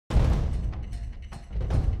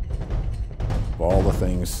all the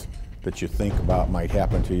things that you think about might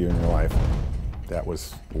happen to you in your life, that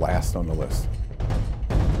was last on the list.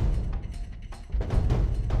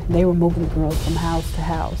 They were moving the girls from house to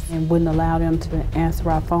house and wouldn't allow them to answer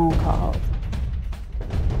our phone calls.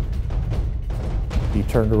 He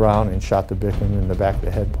turned around and shot the victim in the back of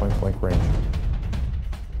the head, point-blank range.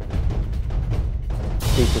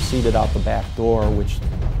 They proceeded out the back door, which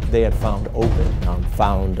they had found open.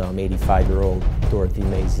 Found 85-year-old Dorothy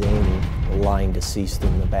Mae Zaney lying deceased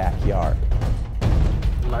in the backyard.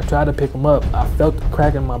 When I tried to pick him up, I felt the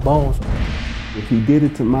crack in my bones. If he did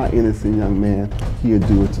it to my innocent young man, he'll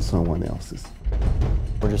do it to someone else's.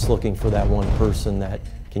 We're just looking for that one person that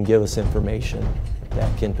can give us information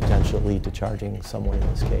that can potentially lead to charging someone in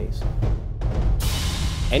this case.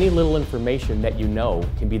 Any little information that you know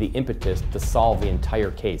can be the impetus to solve the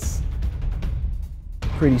entire case.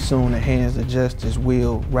 Pretty soon the hands of justice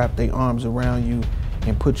will wrap their arms around you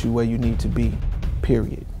and put you where you need to be,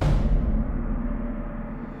 period.